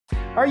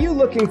Are you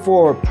looking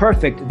for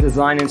perfect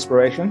design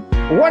inspiration?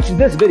 Watch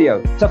this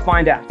video to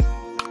find out.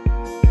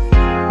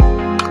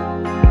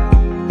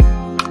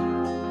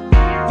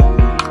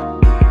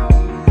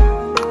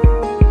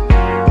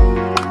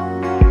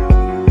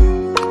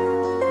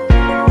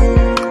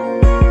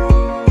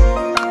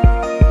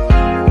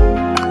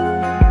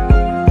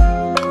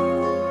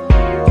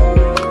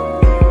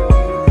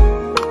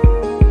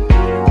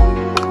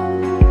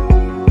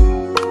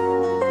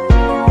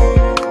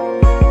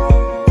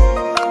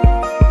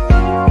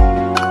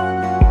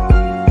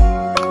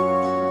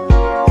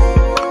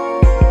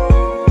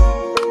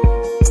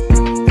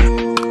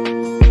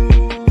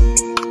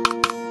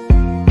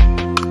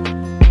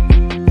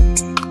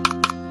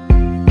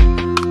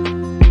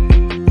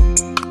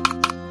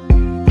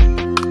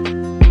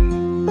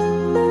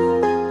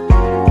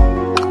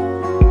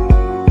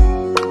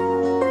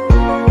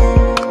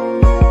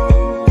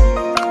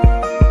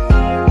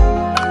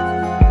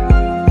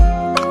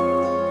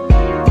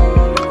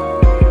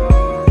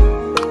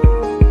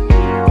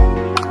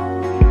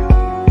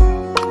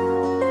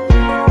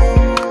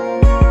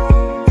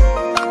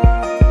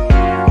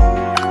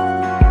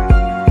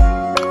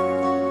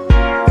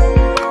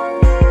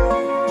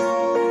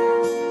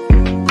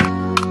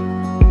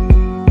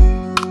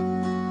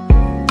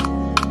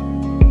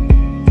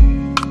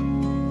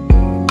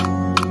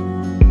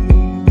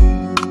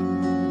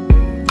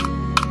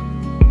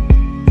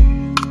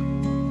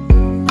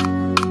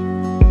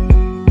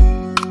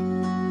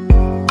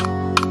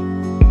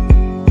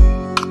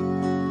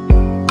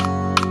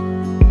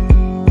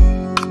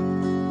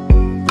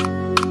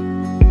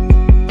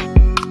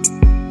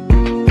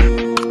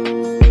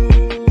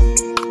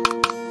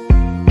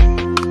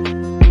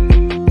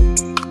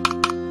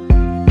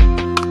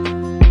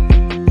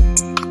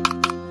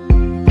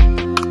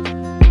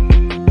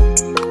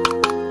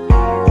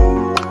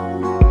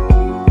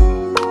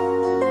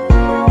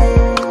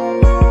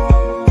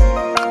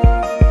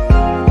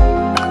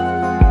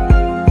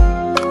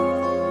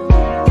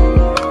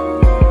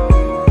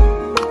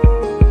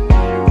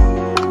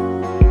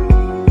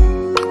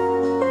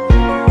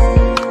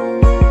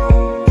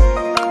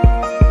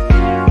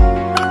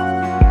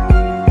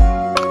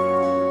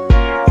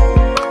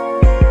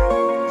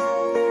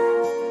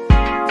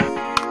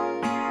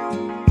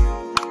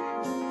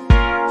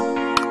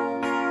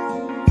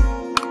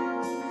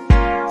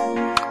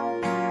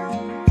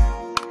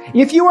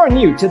 If you are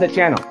new to the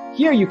channel,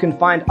 here you can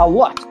find a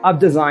lot of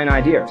design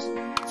ideas.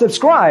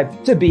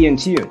 Subscribe to be in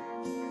tune.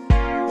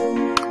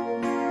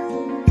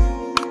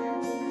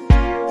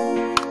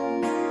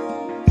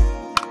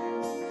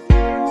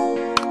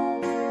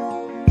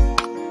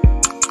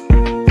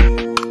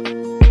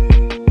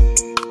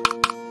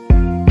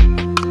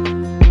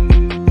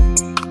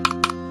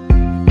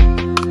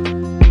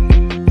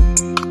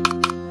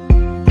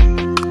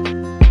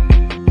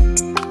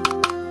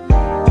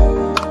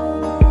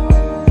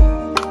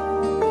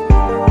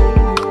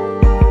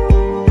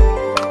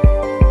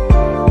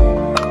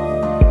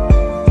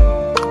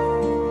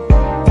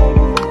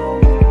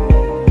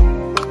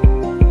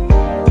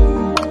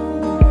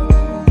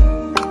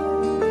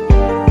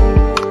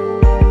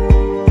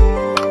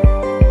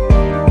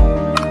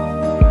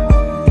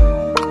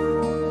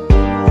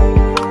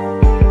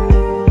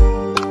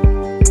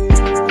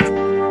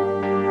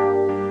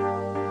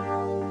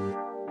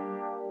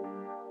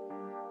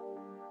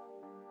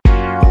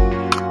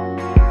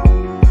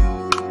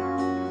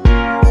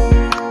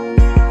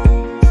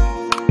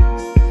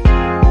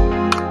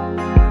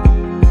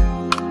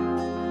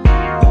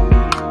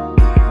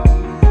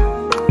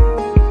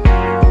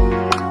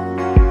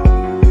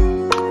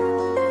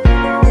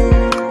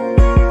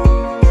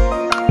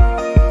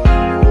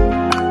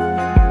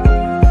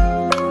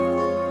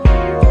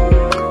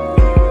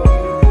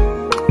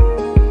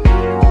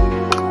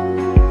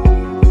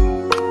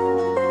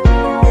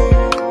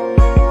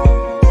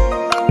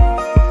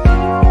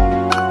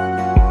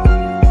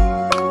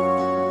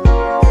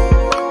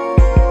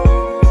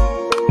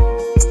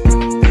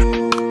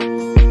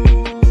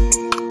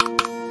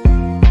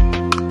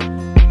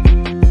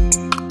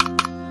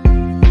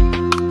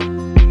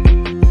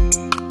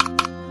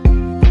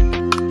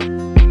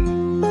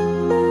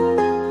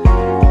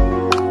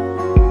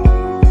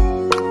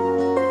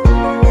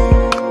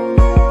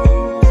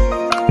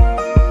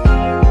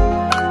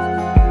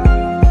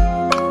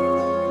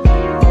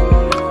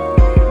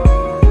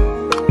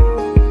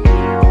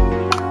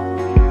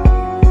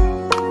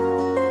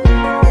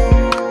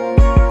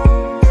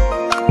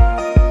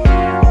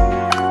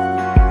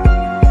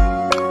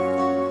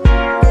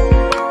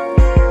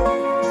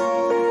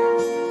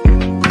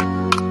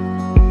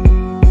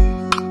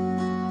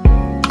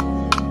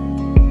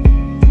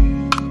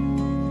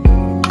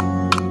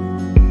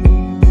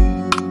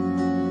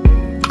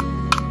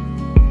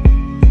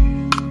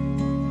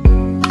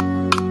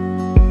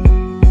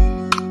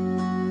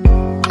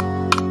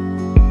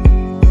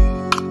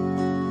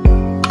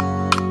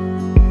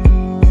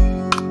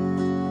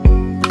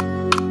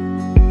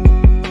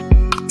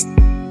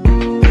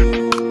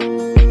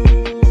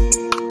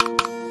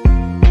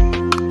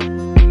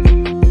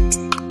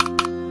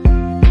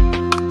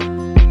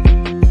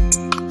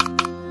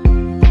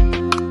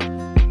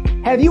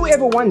 Have you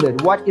ever wondered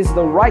what is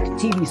the right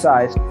TV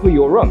size for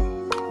your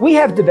room? We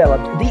have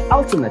developed the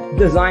ultimate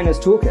designer's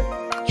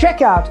toolkit.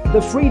 Check out the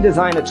free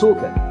designer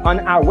toolkit on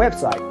our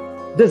website,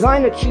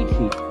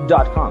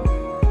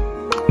 designercheatsheet.com.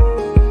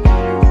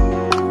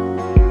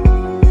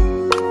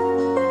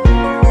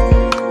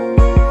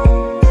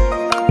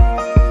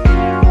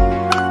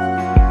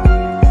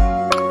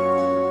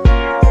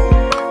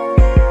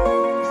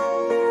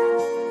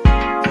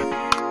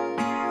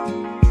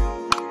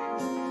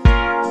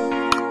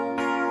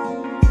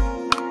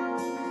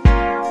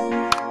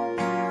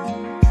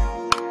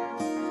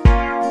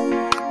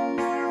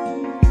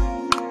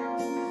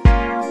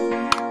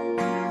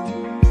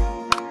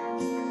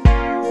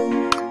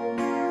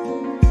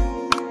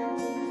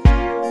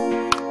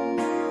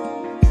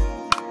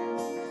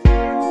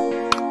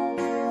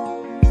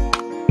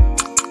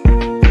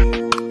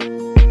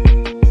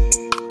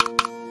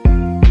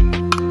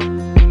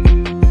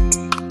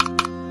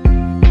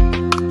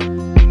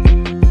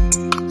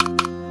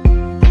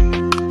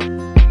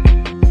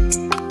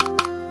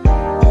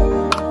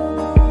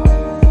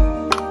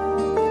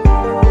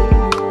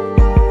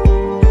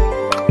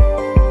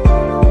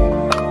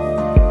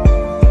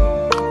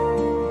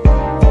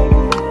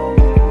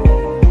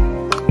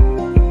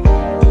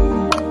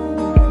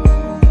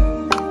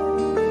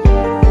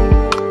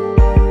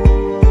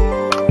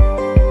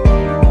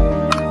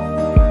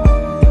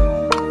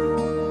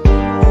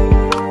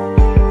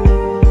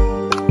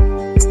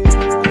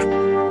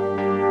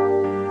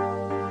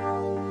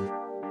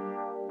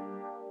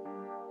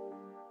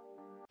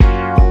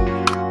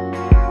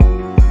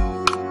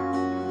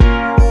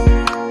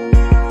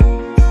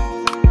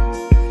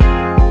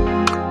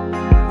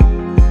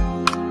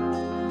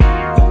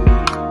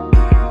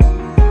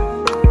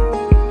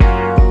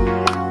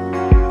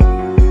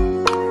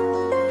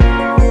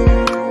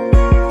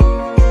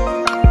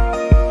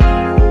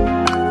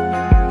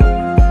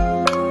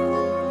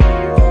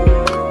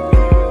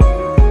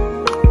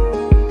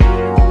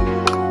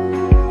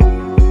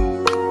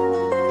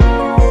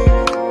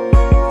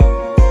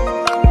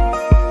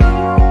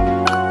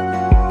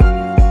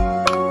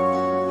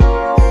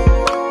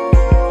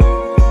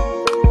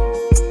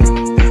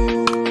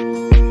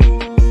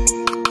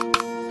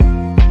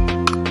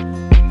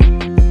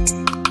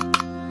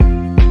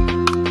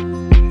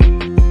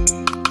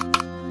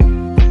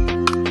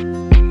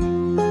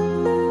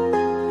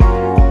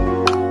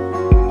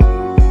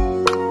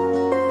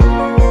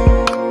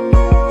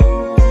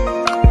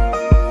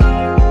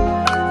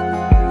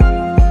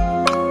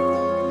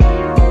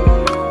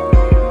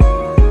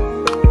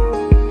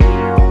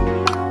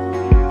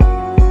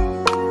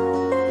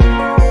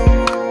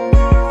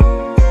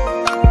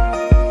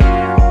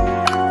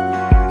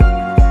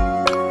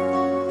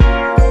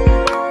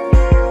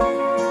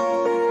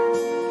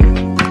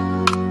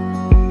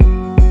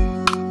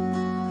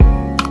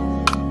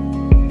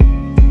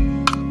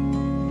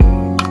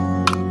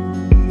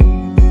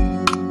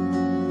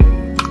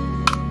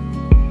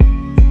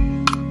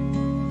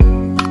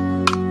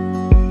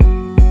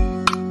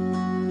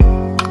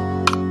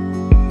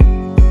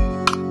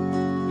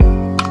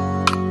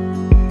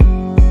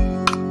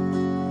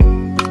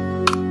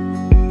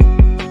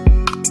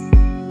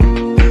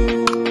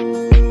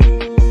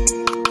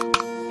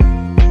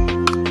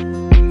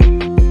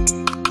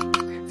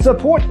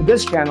 Support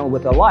this channel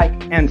with a like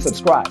and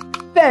subscribe.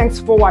 Thanks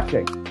for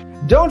watching.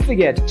 Don't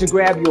forget to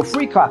grab your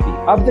free copy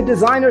of the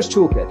Designer's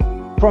Toolkit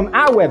from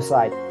our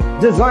website,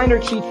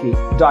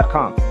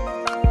 designercheatsheet.com.